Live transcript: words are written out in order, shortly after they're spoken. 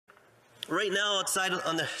right now outside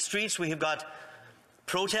on the streets, we have got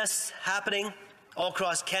protests happening all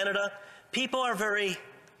across Canada. People are very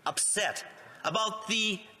upset about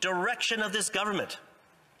the direction of this government,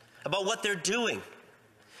 about what they're doing.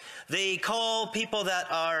 They call people that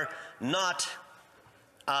are not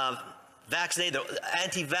vaccinated,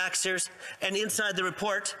 anti-vaxxers, and inside the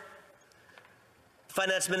report, the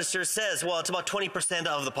finance minister says, well, it's about 20%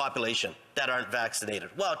 of the population that aren't vaccinated.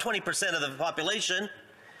 Well, 20% of the population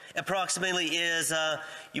approximately is,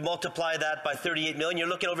 you multiply that by 38 million, you're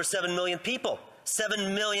looking at over 7 million people,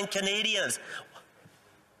 7 million Canadians.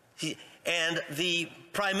 And the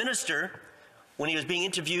Prime Minister, when he was being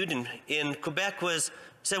interviewed in Quebec,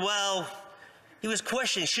 said, well, he was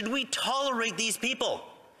questioning, should we tolerate these people?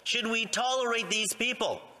 Should we tolerate these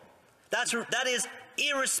people? That is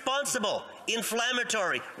irresponsible,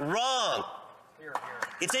 inflammatory, wrong.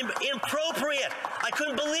 It's inappropriate. I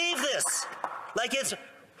couldn't believe this. Like, it's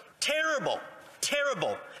terrible,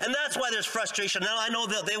 terrible. And that's why there's frustration. Now, I know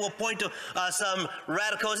that they will point to some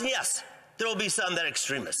radicals, and yes, there will be some that are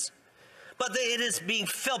extremists. But it is being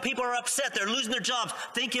felt. People are upset. They're losing their jobs.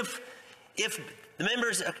 Think if the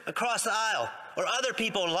members across the aisle or other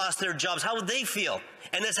people lost their jobs, how would they feel?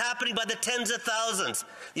 And it's happening by the tens of thousands.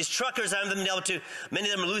 These truckers haven't been able to, many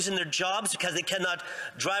of them are losing their jobs because they cannot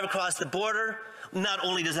drive across the border. Not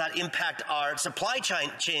only does that impact our supply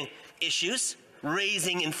chain issues,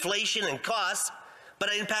 raising inflation and costs, but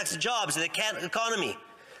it impacts the jobs and the economy.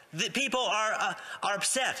 The people are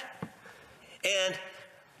upset. And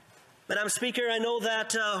Madam Speaker, I know that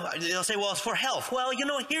they'll say, well, it's for health. Well, you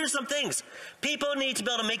know, here's some things. People need to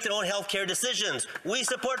be able to make their own health care decisions. We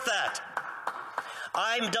support that.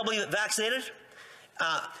 I'm doubly vaccinated,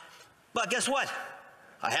 but guess what?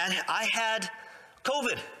 I had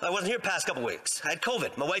COVID. I wasn't here the past couple weeks. I had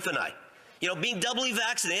COVID, my wife and I. You know, being doubly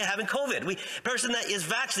vaccinated, having COVID. The person that is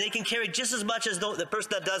vaccinated can carry just as much as the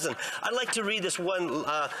person that doesn't. I'd like to read this one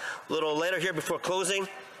little letter here before closing.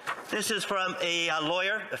 This is from a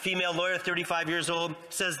lawyer, a female lawyer, 35 years old,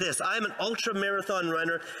 says this: I'm an ultra marathon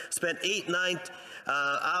runner, spent 8, 9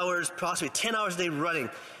 hours, possibly 10 hours a day running.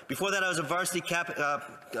 Before that, I was a varsity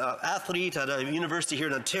athlete at a university here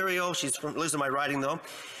in Ontario. Lives in my riding though,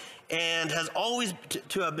 and has always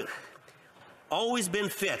been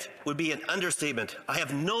fit, would be an understatement. I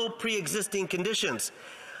have no pre-existing conditions.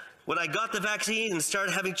 When I got the vaccine and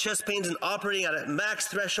started having chest pains and operating at a max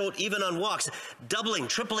threshold, even on walks, doubling,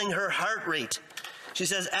 tripling her heart rate. She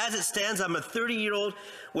says, as it stands, I'm a 30-year-old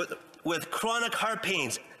with chronic heart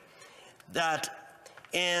pains.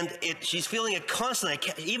 She's feeling it constantly.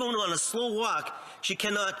 Even on a slow walk, she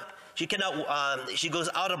goes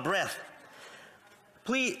out of breath.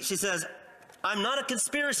 Please, she says, I'm not a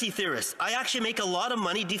conspiracy theorist. I actually make a lot of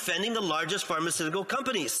money defending the largest pharmaceutical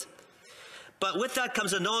companies. But with that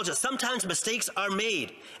comes the knowledge that sometimes mistakes are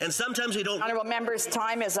made, and sometimes we don't. Honourable members,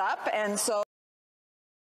 time is up, and so.